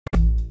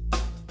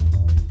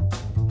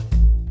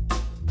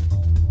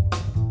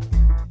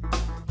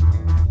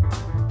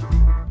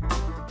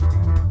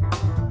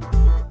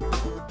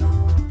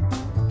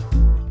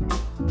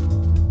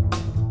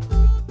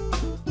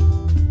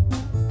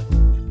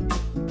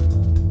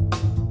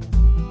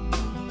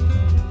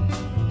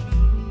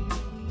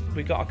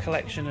got a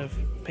collection of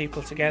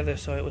people together,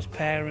 so it was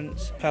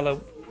parents, fellow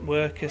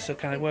workers, so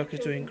kind of workers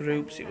doing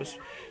groups, it was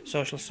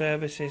social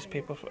services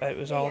people, it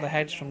was all the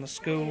heads from the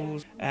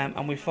schools,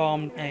 and we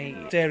formed a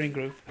steering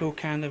group who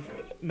kind of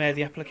made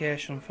the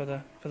application for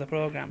the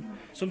programme.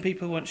 Some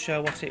people weren't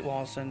sure what it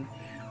was, and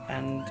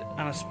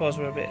I suppose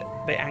were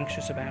a bit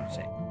anxious about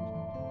it.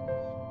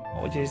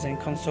 What we did is then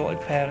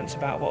consulted parents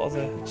about what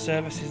other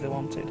services they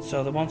wanted.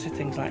 So they wanted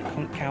things like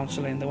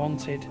counselling, they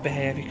wanted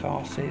behaviour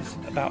courses,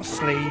 about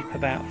sleep,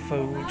 about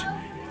food.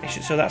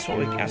 So that's how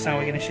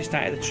we initially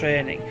started the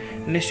training.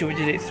 Initially we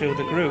did it through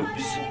the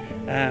groups,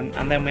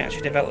 and then we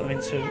actually developed them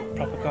into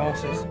proper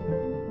courses.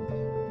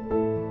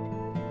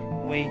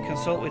 We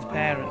consult with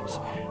parents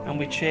and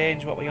we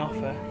change what we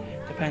offer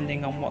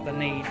depending on what the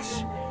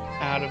needs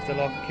are of the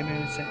local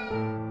community.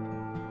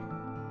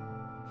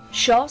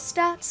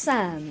 Surestart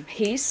Sam,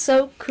 he's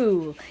so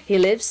cool. He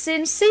lives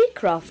in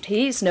Seacroft,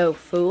 he's no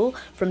fool.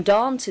 From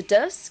dawn to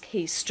dusk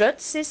he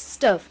struts his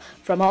stuff.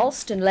 From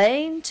Alston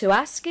Lane to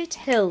Ascot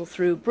Hill,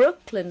 through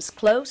Brooklands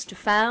close to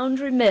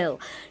Foundry Mill.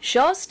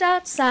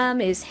 Surestart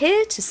Sam is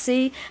here to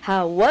see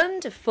how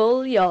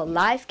wonderful your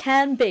life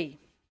can be.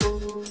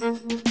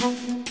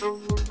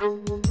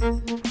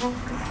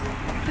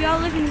 We all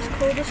live in this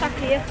cul-de-sac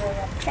here.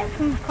 Except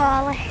from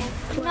Corley.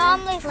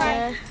 Normally it's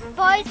like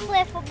boys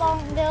play football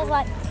and girls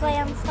like play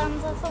on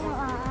stands or something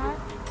like that.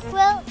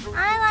 Well,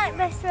 I like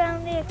best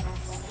around here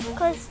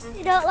because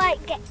you don't like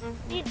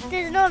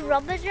there's no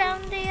robbers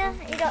around here.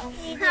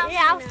 Your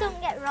house don't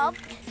get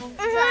robbed. So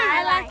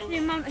I like the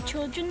amount of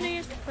children there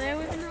is to play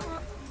with and all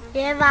that.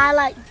 Yeah, but I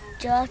like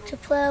Joe to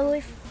play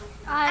with.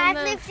 I've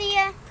lived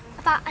here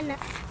about now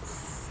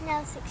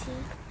 6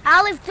 years.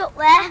 I lived up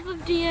there. I've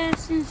lived here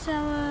since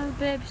I was a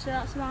baby, so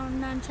that's around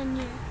 9-10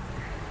 years.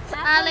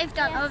 I lived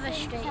on other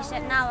streets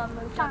and now I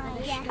moved on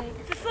this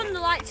street. For fun, they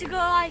like to go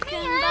like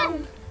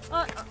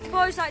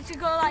boys like to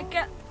go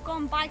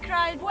on bike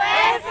ride.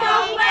 We're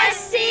from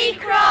West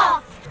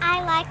Seacroft.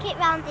 I like it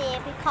round here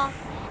because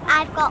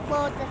I've got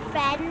loads of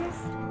friends.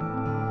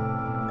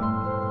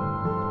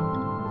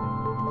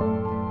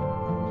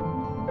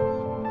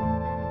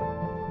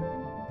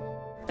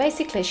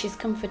 Basically, she's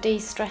come for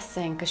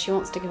de-stressing because she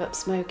wants to give up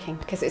smoking,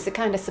 because it's a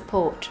kind of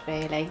support,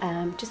 really.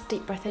 Just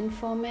deep breath in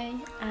for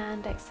me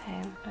and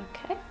exhale.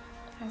 Okay,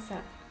 how's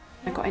that?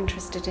 I got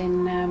interested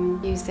in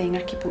using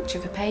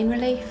acupuncture for pain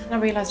relief. And I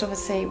realised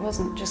obviously it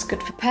wasn't just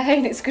good for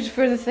pain, it's good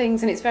for other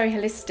things, and it's very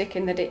holistic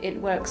in that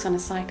it works on a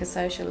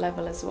psychosocial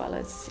level as well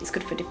as it's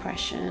good for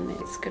depression,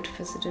 it's good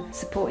for sort of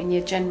supporting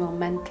your general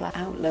mental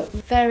outlook.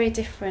 Very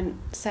different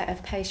set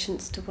of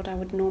patients to what I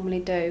would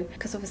normally do,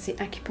 because obviously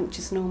acupuncture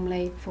is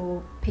normally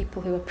for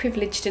people who are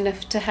privileged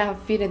enough to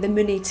have, the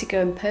money to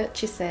go and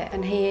purchase it.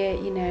 And here,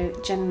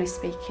 generally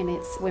speaking,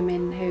 it's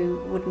women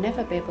who would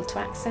never be able to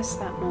access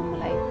that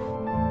normally.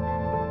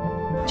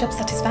 Job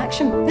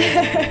satisfaction,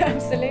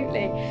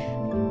 absolutely.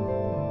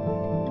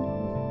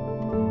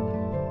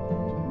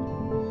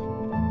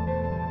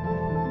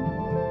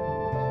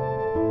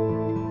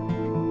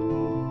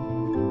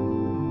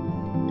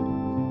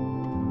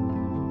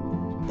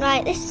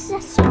 Right, this is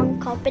a song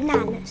called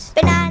Bananas.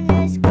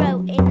 Bananas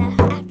grow in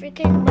the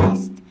African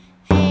West.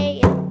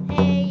 Hey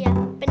ya,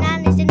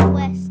 bananas in the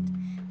West.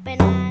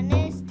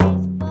 Bananas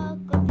taste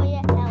good for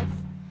your health.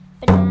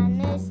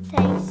 Bananas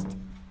taste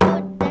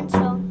good and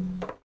strong.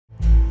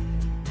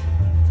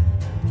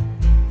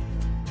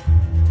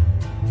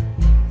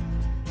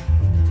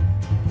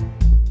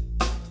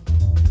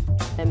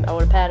 I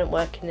was a parent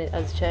working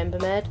as a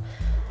chambermaid.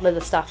 One of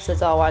the staff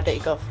says, "Oh, why don't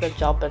you go for a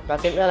job?" And I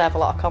didn't really have a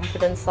lot of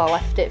confidence, so I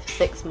left it for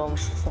 6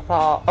 months. So I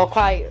thought I was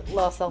quite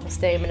low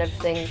self-esteem and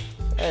everything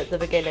at the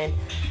beginning.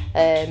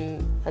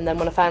 And then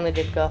when I finally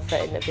did go for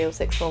the interview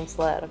 6 months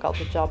later, I got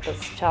the job as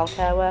a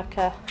childcare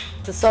worker.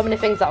 There's so many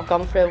things that I've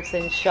gone through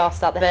since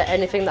Surestart.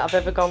 Anything that I've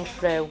ever gone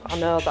through, I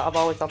know that I've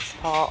always had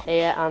support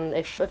here, and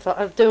if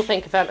I do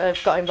think if I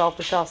got involved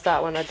with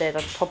Surestart when I did,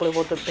 I probably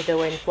wouldn't be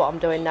doing what I'm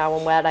doing now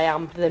and where I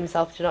am within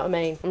myself, do you know what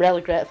I mean? I'm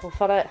really grateful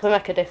for it. We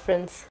make a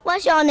difference.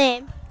 What's your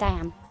name?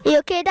 Diane. Are you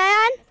okay,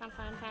 Diane? I'm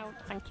fine,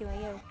 thank you. Are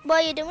you?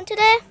 What are you doing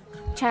today?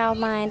 Child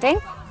minding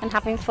and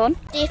having fun.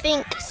 Do you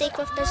think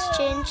Seacroft has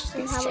changed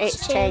and how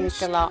it's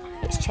changed a lot.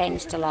 It's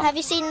changed a lot. Have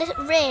you seen the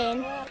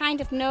rain?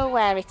 Kind of know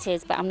where it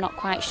is, but I'm not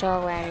quite sure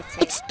where it is.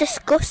 It's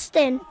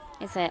disgusting.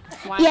 Is it?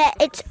 Why Yeah, is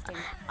it it's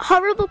disgusting?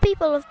 horrible.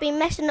 People have been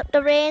messing up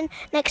the rain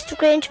next to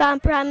Grange Farm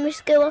Primary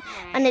School,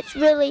 and it's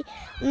really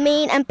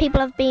mean, and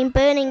people have been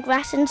burning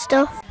grass and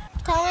stuff.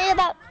 Tell me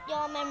about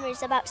your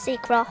memories about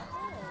Seacroft.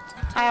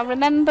 I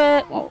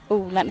remember,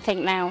 let me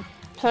think now,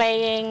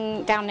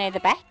 playing down near the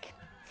beck,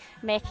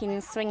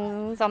 making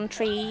swings on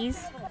trees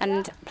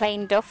and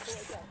playing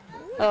duffs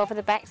over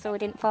the beck so we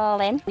didn't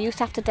fall in. We used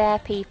to have to dare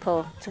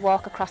people to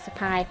walk across the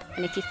pipe,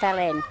 and if you fell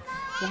in,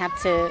 you had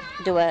to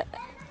do a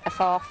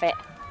forfeit.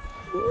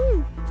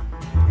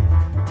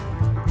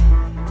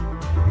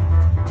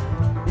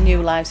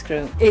 New Lives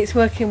Group. It's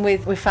working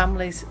with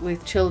families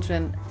with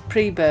children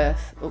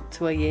pre-birth up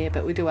to a year,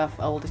 but we do have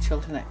older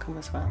children that come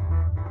as well.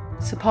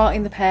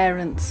 Supporting the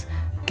parents,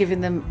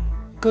 giving them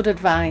good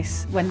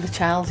advice when the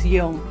child's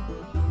young.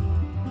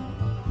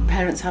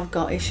 Parents have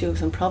got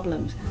issues and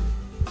problems.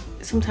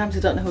 Sometimes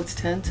they don't know who to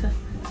turn to.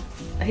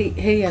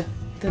 Here,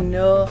 they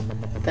know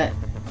that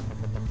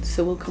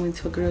Sue will come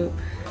into a group.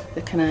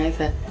 They can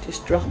either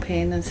just drop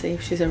in and see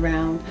if she's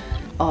around,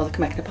 or they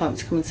can make an appointment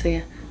to come and see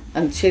her.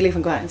 And she'll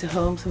even go out into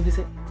homes and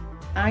visit.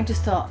 I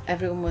just thought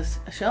everyone was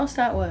a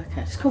Surestart worker.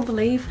 I just couldn't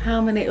believe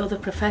how many other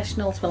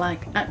professionals were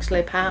like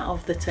actually part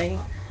of the team.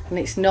 And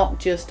it's not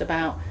just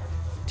about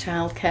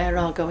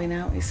childcare or going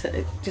out, it's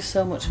just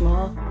so much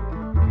more.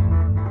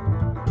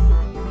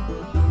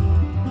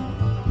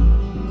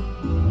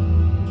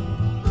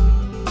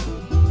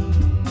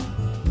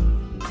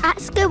 At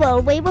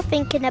school, we were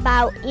thinking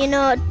about,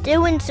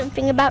 doing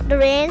something about the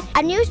rain.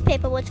 Our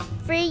newspaper was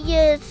 3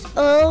 years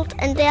old,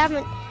 and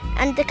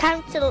the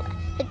council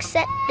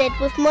accepted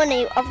with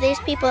money of these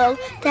people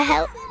to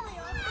help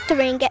the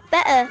rain get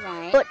better.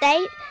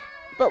 Right.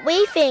 But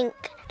we think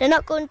they're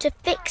not going to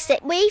fix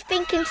it. We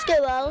think in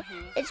school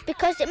it's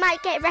because it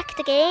might get wrecked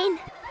again.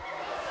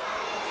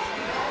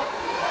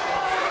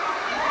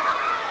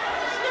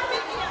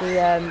 We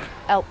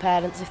help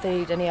parents if they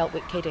need any help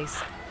with kiddies.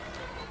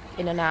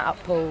 In and out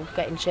at pool,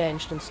 getting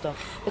changed and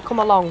stuff. They come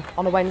along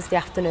on a Wednesday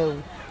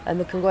afternoon and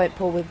they can go out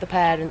pool with the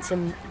parents,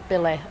 and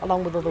Billy,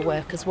 along with other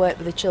workers, work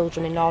with the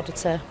children in order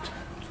to,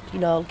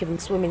 give them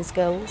swimming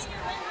skills.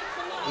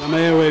 I'm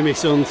here with my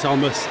son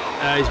Thomas.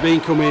 He's been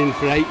coming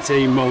for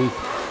 18 months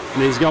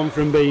and he's gone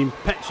from being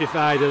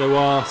petrified of the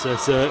water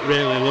to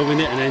really loving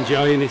it and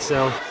enjoying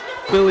himself.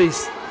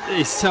 Billy's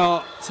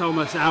taught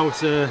Thomas how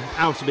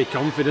to be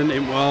confident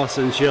in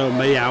water and shown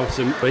me how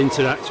to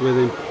interact with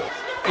him.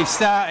 He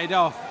started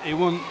off, he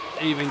wouldn't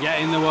even get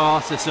in the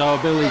water, so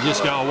Billy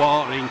just got a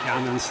watering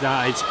can and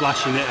started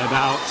splashing it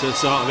about to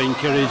sort of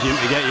encourage him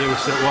to get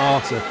used to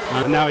water.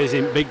 And now he's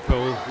in big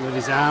pool with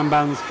his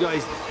armbands, got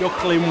his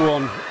duckling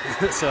one.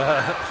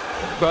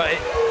 But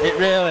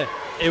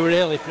he was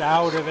really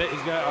proud of it.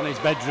 He's got it on his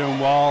bedroom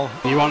wall.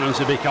 You want him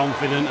to be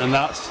confident, and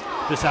that's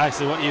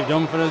precisely what you've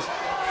done for us.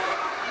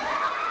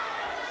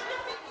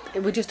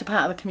 We're just a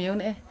part of the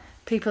community.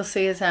 People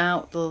see us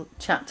out, they'll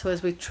chat to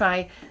us. We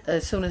try,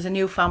 as soon as a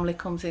new family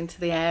comes into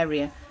the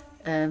area,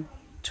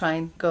 try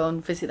and go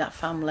and visit that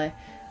family,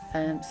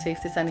 see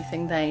if there's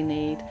anything they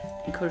need,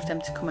 encourage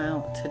them to come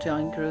out to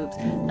join groups,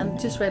 and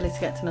just really to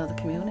get to know the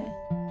community.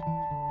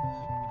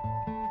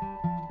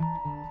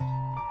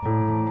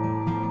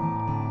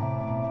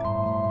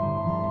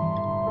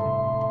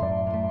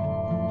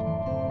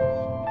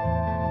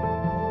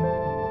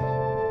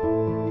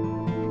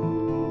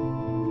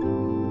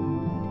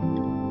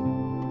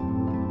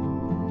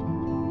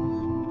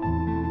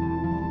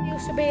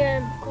 To be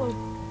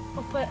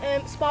up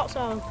at Sports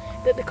Hall,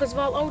 but because of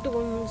all older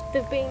ones,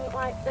 they've been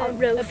like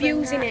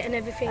abusing it and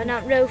everything. And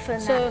at roof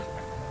and so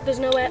there's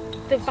no way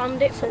they've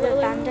banned it for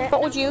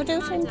What would you do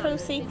to improve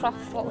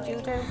Seacroft? What would you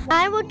do?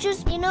 I would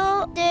just, do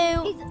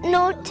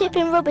no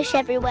tipping rubbish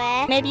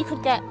everywhere. Maybe you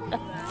could get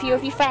a few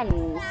of your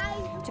friends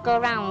to go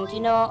around,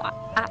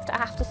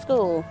 after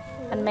school,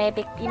 and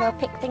maybe,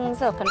 pick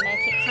things up and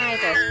make it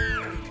tidy.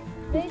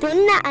 We've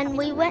done that, and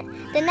we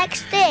went the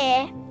next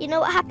day. You know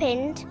what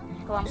happened?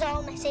 It was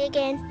all messy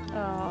again.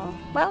 Oh,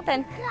 well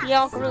then,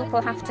 your group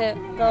will have to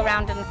go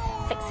around and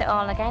fix it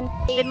all again.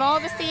 The more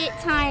they see it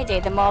tidy,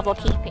 the more they'll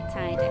keep it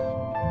tidy.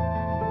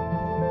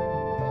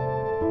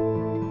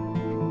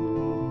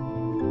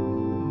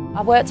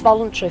 I worked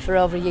voluntary for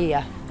over a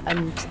year,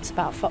 and it's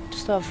about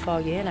just over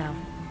 4 years now.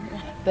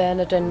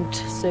 Bernard and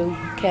Sue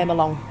came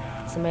along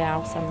to my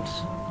house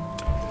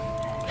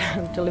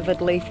and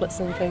delivered leaflets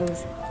and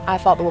things. I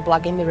thought they were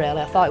blagging me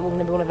really. I thought it was going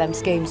to be one of them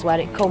schemes where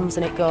it comes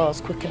and it goes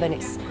quicker than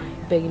it's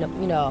been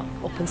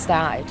up and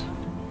started.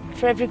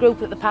 For every group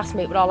that they passed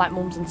me, it were all like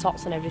mums and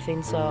tots and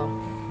everything, so...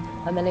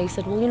 And then he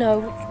said,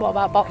 well, what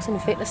about boxing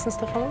and fitness and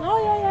stuff? I went,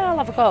 oh yeah, I'll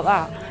have a go at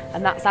that.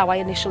 And that's how I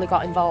initially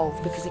got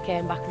involved, because he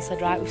came back and said,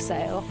 right, we've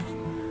set it up.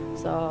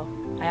 So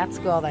I had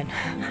to go then.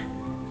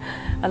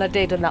 And I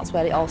did, and that's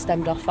where it all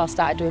stemmed off. I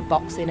started doing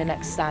boxing and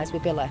exercise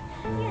with Billy.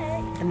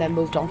 And then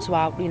moved on to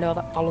that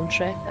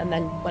voluntary, and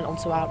then went on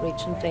to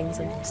outreach and things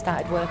and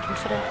started working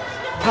for them.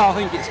 I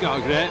think it's got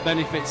a great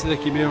benefit to the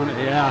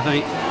community. Yeah, I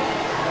think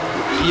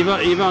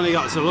you've only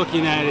got to look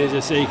in areas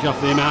of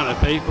Seacroft, the amount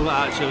of people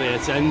that actually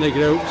attend the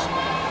groups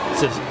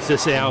to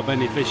see how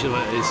beneficial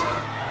it is.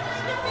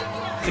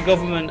 The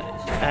government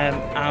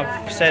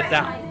have said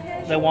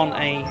that they want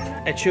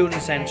a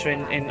children's centre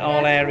in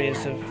all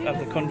areas of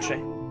the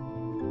country.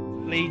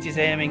 Leeds is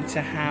aiming to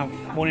have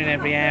one in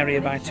every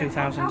area by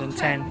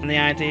 2010, and the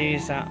idea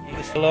is that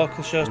the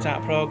local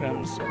Surestart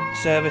programmes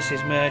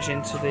services merge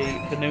into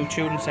the new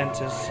children's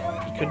centres.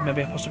 You could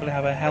maybe possibly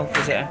have a health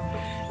visitor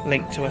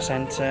linked to a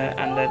centre,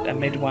 and a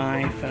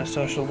midwife and a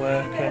social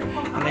worker,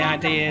 and the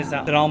idea is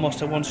that they're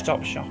almost a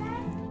one-stop shop.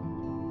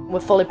 We're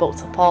fully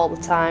booked up all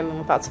the time, and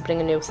we've had to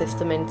bring a new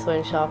system in to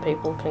ensure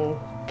people can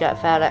get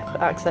fair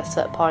access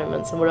to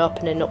appointments, and we're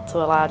opening up to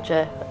a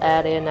larger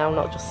area now,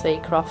 not just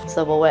Seacroft,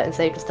 so we'll wait and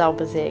see just how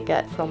busy it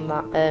gets from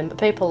that. But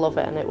people love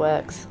it and it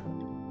works.